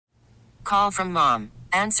Call from mom.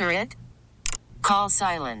 Answer it. Call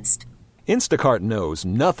silenced. Instacart knows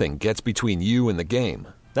nothing gets between you and the game.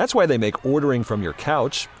 That's why they make ordering from your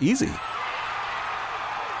couch easy.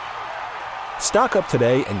 Stock up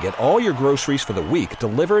today and get all your groceries for the week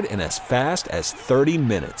delivered in as fast as 30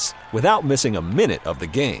 minutes without missing a minute of the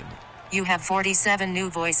game. You have 47 new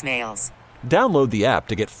voicemails. Download the app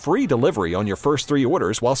to get free delivery on your first 3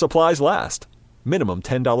 orders while supplies last. Minimum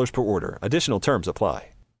 $10 per order. Additional terms apply.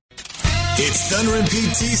 It's Thunder and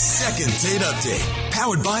PT's second date update,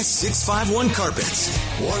 powered by 651 Carpets.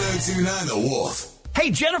 1029 The Wolf.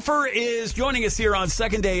 Hey, Jennifer is joining us here on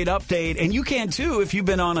Second Date Update, and you can too if you've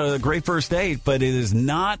been on a great first date, but it has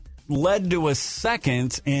not led to a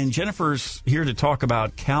second. And Jennifer's here to talk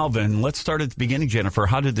about Calvin. Let's start at the beginning, Jennifer.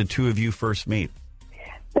 How did the two of you first meet?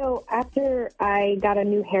 So after I got a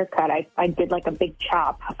new haircut, I did like a big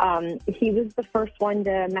chop. He was the first one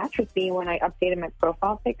to match with me when I updated my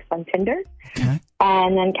profile pics on Tinder. Okay.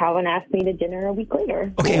 And then Calvin asked me to dinner a week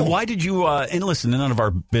later. Okay, and why did you, and listen, none of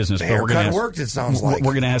our business, The but we're going to haircut ask. worked, it sounds like.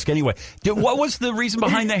 We're going to ask anyway. What was the reason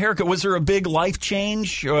behind the haircut? Was there a big life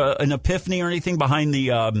change, an epiphany or anything behind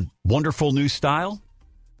the wonderful new style?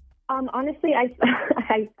 Honestly,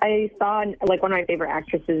 I saw like one of my favorite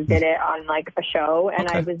actresses did it on like a show, and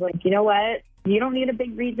Okay. I was like, you know what? You don't need a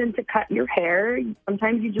big reason to cut your hair.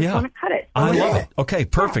 Sometimes you just want to cut it. I love it. Okay,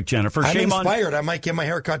 perfect, Jennifer. I'm inspired. I might get my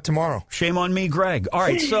haircut tomorrow. Shame on me, Greg. All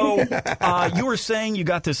right, so you were saying you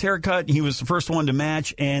got this haircut. He was the first one to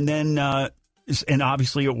match, and then and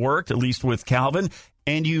obviously it worked, at least with Calvin.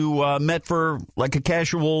 And you met for like a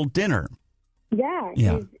casual dinner. Yeah.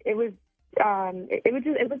 It was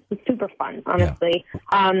super fun, honestly.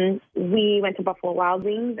 Yeah. We went to Buffalo Wild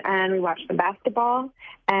Wings and we watched the basketball,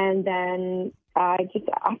 and then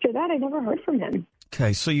after that I never heard from him.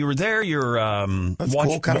 Okay, so you were there. You're That's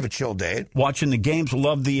cool, kind of a chill date. Watching the games.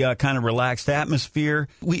 Love the kind of relaxed atmosphere.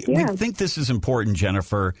 We think this is important,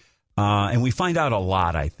 Jennifer, and we find out a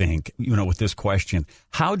lot. I think with this question.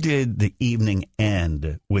 How did the evening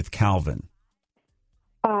end with Calvin?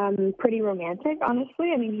 Pretty romantic,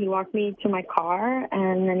 honestly. I mean, he walked me to my car,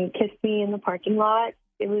 and then he kissed me in the parking lot.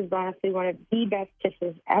 It was honestly one of the best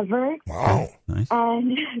kisses ever. Wow. Nice.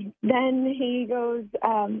 And then he goes,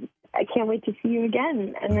 I can't wait to see you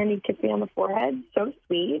again. And then he kissed me on the forehead. So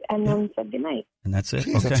sweet. And then said goodnight. And that's it?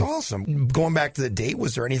 Jeez, Okay. That's awesome. Going back to the date,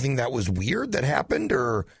 was there anything that was weird that happened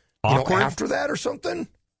or Awkward? after that or something?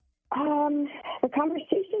 The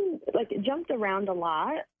conversation, it jumped around a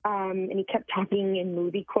lot, and he kept talking in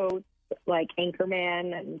movie quotes like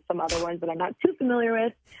Anchorman and some other ones that I'm not too familiar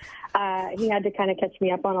with. He had to kind of catch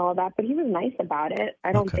me up on all of that, but he was nice about it.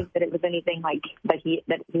 I don't think that it was anything like that he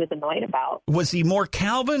was annoyed about. Was he more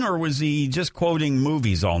Calvin, or was he just quoting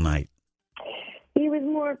movies all night? He was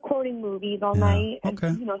more quoting movies all night. Okay.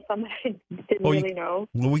 And, some I didn't really know.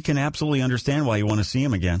 Well, we can absolutely understand why you want to see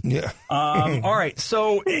him again. Yeah. All right.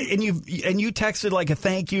 So, and you texted like a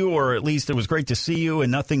thank you, or at least it was great to see you,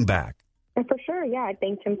 and nothing back. And for sure, yeah. I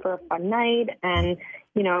thanked him for a fun night, and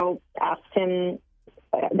asked him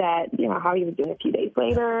that how he was doing a few days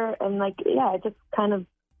later, and I just kind of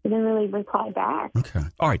didn't really reply back. Okay.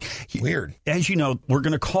 All right. Weird. As you know, we're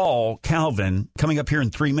going to call Calvin coming up here in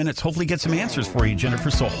 3 minutes. Hopefully get some answers for you, Jennifer.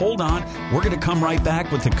 So hold on. We're going to come right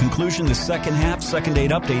back with the conclusion, the second half, second date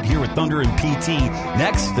update here with Thunder and PT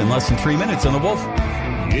next in less than 3 minutes on The Wolf.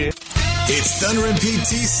 Yeah. It's Thunder and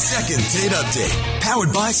PT's second date update,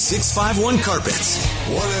 powered by 651 Carpets.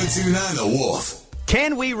 1029 The Wolf.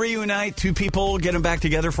 Can we reunite two people, get them back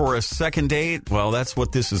together for a second date? Well, that's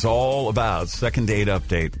what this is all about, second date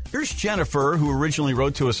update. Here's Jennifer, who originally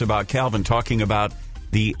wrote to us about Calvin, talking about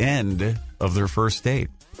the end of their first date.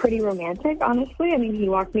 Pretty romantic, honestly. I mean, he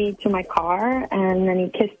walked me to my car, and then he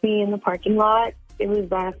kissed me in the parking lot. It was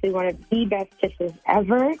honestly one of the best kisses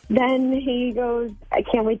ever. Then he goes, I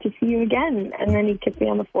can't wait to see you again. And then he kissed me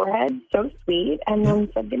on the forehead. So sweet. And then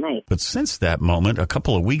said goodnight. But since that moment, a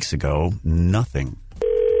couple of weeks ago, nothing.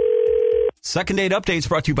 Second date updates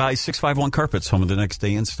brought to you by 651 Carpets, home of the next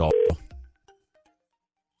day install.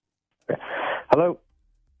 Hello.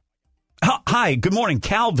 Hi, good morning,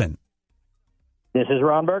 Calvin. This is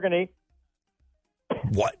Ron Burgundy.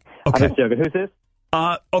 What? Okay. I'm just joking. Who's this?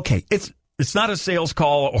 Okay, it's not a sales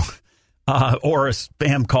call or a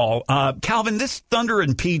spam call. Calvin, this Thunder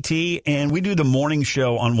and PT, and we do the morning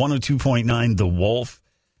show on 102.9 The Wolf.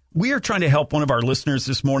 We are trying to help one of our listeners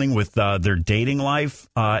this morning with their dating life,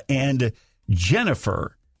 and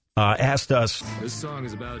Jennifer asked us. This song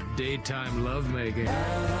is about daytime lovemaking.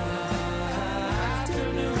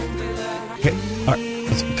 Okay,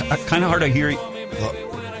 it's kind of hard to hear you.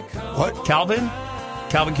 What? Calvin,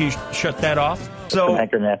 can you shut that off? So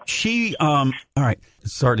Anchorman. she, all right.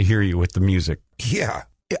 Sorry to hear you with the music. Yeah.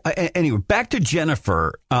 Anyway, back to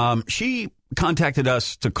Jennifer. She contacted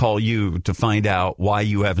us to call you to find out why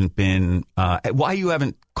you haven't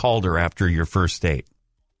called her after your first date.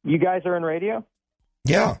 You guys are in radio?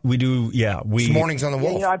 Yeah. We do. Yeah. It's Mornings on the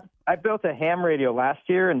Wolf. Yeah, I built a ham radio last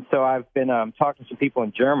year, and so I've been talking to some people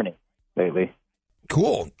in Germany lately.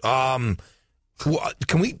 Cool. Can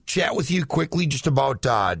we chat with you quickly just about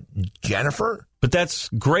Jennifer? But that's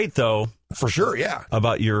great, though. For sure, yeah.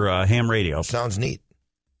 About your ham radio. Sounds neat.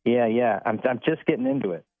 Yeah. I'm just getting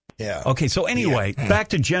into it. Yeah. Okay, so anyway, back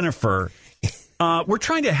to Jennifer. We're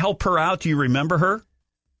trying to help her out. Do you remember her?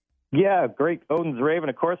 Yeah, great. Odin's Raven,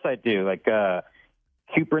 of course I do. Like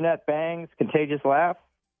Supernet Bangs, Contagious Laugh.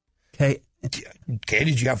 Okay.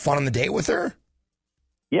 Did you have fun on the date with her?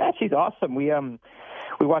 Yeah, she's awesome. We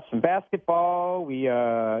watched some basketball. We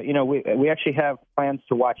actually have plans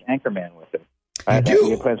to watch Anchorman with her. We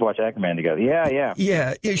have plans to watch Anchorman together. Yeah.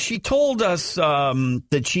 Yeah, she told us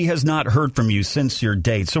that she has not heard from you since your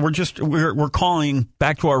date. So we're calling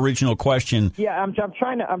back to our original question. Yeah, I'm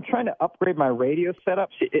trying to upgrade my radio setup.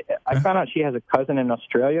 I found out she has a cousin in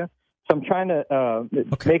Australia, so I'm trying to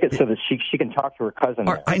make it so that she can talk to her cousin.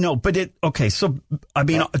 I know, but so I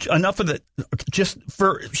mean, enough of that.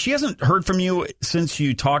 She hasn't heard from you since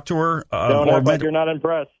you talked to her. Don't act like you're not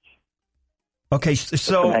impressed. Okay,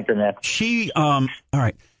 so she, all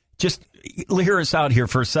right, just hear us out here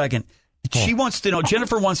for a second. She wants to know,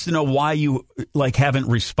 Jennifer wants to know why you, haven't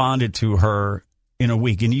responded to her in a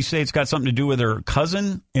week. And you say it's got something to do with her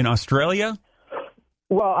cousin in Australia?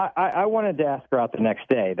 Well, I wanted to ask her out the next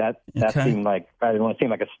day. That seemed like, I didn't want to seem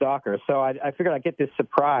like a stalker. So I figured I'd get this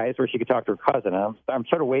surprise where she could talk to her cousin. I'm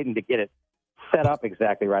sort of waiting to get it set up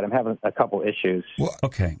exactly right. I'm having a couple issues. Well,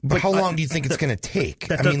 okay. But how long do you think it's going to take?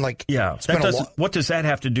 What does that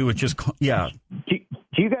have to do with just,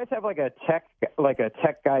 Do you guys have a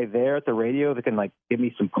tech guy there at the radio that can give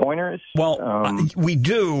me some pointers? Well, we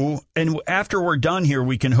do, and after we're done here,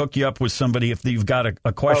 we can hook you up with somebody if you've got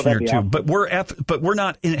a question or two. Awesome. But we're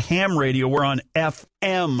not in ham radio. We're on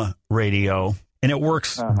FM radio, and it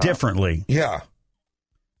works differently. Yeah.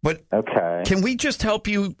 But okay, can we just help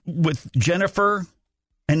you with Jennifer?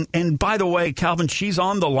 And by the way, Calvin, she's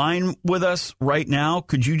on the line with us right now.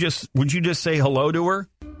 Would you just say hello to her?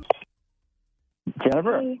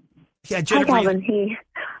 Jennifer? Yeah, Jennifer. Hi, Calvin. Hey.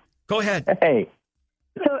 Go ahead. Hey.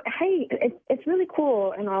 So, it's really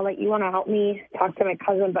cool and all that you want to help me talk to my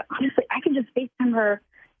cousin, but honestly, I can just FaceTime her,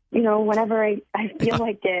 whenever I feel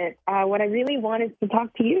like it. What I really want is to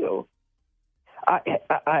talk to you.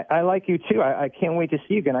 I like you, too. I can't wait to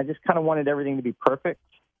see you again. I just kind of wanted everything to be perfect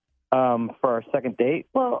for our second date.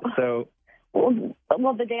 Well,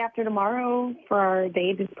 the day after tomorrow for our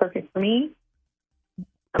date is perfect for me.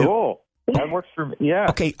 Cool. That works for me. Yeah.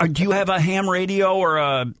 Okay. Do you have a ham radio or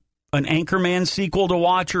an Anchorman sequel to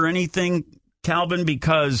watch or anything, Calvin?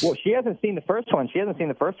 Because she hasn't seen the first one.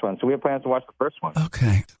 So we have plans to watch the first one.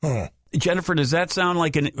 Okay. Jennifer, does that sound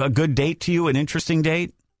like a good date to you? An interesting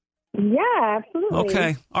date? Yeah, absolutely.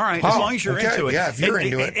 Okay. All right. As long as you're into it. Yeah, if you're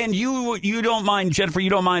into it. And you don't mind, Jennifer, you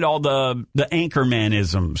don't mind all the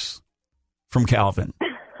Anchorman-isms from Calvin.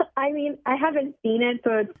 I mean, I haven't seen it,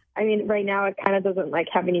 so right now it kind of doesn't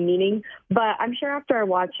have any meaning. But I'm sure after I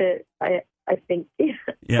watch it, I think, I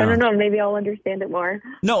don't know, maybe I'll understand it more.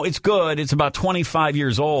 No, it's good. It's about 25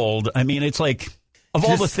 years old. I mean, it's of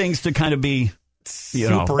all the things to kind of be,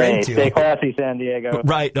 super into. Stay classy, San Diego.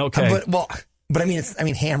 Right. Okay. But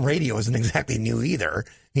ham radio isn't exactly new either.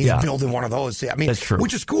 He's building one of those. That's true.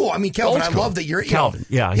 Which is cool. Calvin, I love that you're Calvin.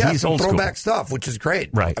 He's old throwback stuff, which is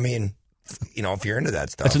great. Right. If you're into that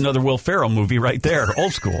stuff, that's another Will Ferrell movie right there.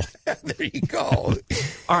 Old school. There you go.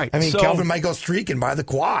 All right. Calvin might go streaking by the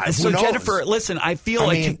quad. So Jennifer, listen, I feel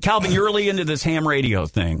Calvin, you're really into this ham radio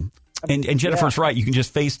thing, and Jennifer's right. You can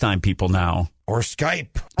just FaceTime people now or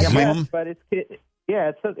Skype, Zoom. But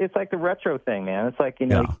it's like the retro thing, man. It's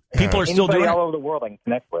people are still doing it all over the world. I can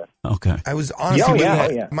connect with. Okay. I was honestly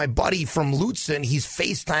my buddy from Lutzen. He's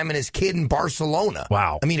FaceTiming his kid in Barcelona.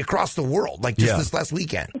 Wow. Across the world, this last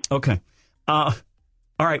weekend. Okay. All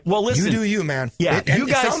right. Well, listen. You do you, man. Yeah. You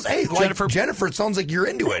guys, Jennifer, it sounds like you're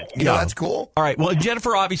into it. That's cool. All right. Well,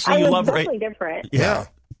 Jennifer, obviously you love totally different. Yeah.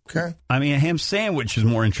 Okay. A ham sandwich is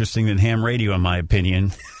more interesting than ham radio, in my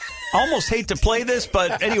opinion. Almost hate to play this,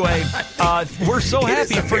 but anyway, we're so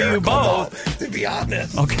happy for you both. To be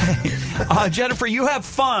honest. Okay. Jennifer, you have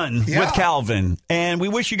fun with Calvin, and we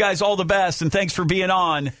wish you guys all the best, and thanks for being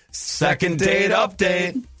on Second Date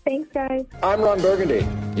Update. Thanks, guys. I'm Ron Burgundy.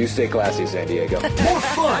 You stay classy, San Diego. More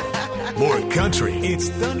fun, more country. It's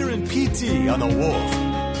Thunder and PT on the Wolf.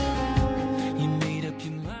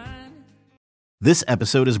 This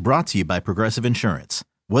episode is brought to you by Progressive Insurance.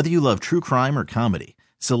 Whether you love true crime or comedy,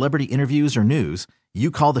 celebrity interviews or news, you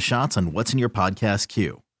call the shots on what's in your podcast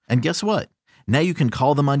queue. And guess what? Now you can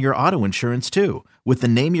call them on your auto insurance too with the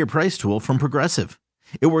Name Your Price tool from Progressive.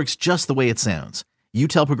 It works just the way it sounds. You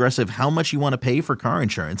tell Progressive how much you want to pay for car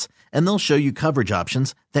insurance, and they'll show you coverage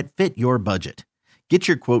options that fit your budget. Get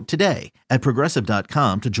your quote today at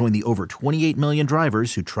Progressive.com to join the over 28 million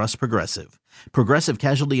drivers who trust Progressive. Progressive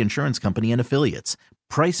Casualty Insurance Company and Affiliates.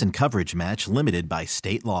 Price and coverage match limited by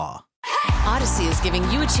state law. Odyssey is giving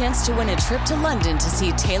you a chance to win a trip to London to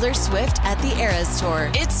see Taylor Swift at the Eras Tour.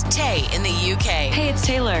 It's Tay in the UK. Hey, it's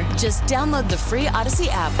Taylor. Just download the free Odyssey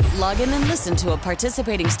app, log in and listen to a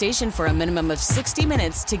participating station for a minimum of 60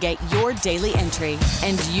 minutes to get your daily entry.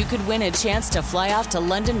 And you could win a chance to fly off to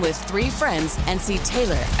London with 3 friends and see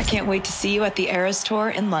Taylor. I can't wait to see you at the Eras Tour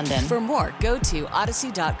in London. For more, go to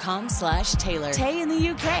odyssey.com/Taylor. Tay in the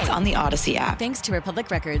UK. It's on the Odyssey app. Thanks to Republic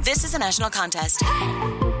Records. This is a national contest.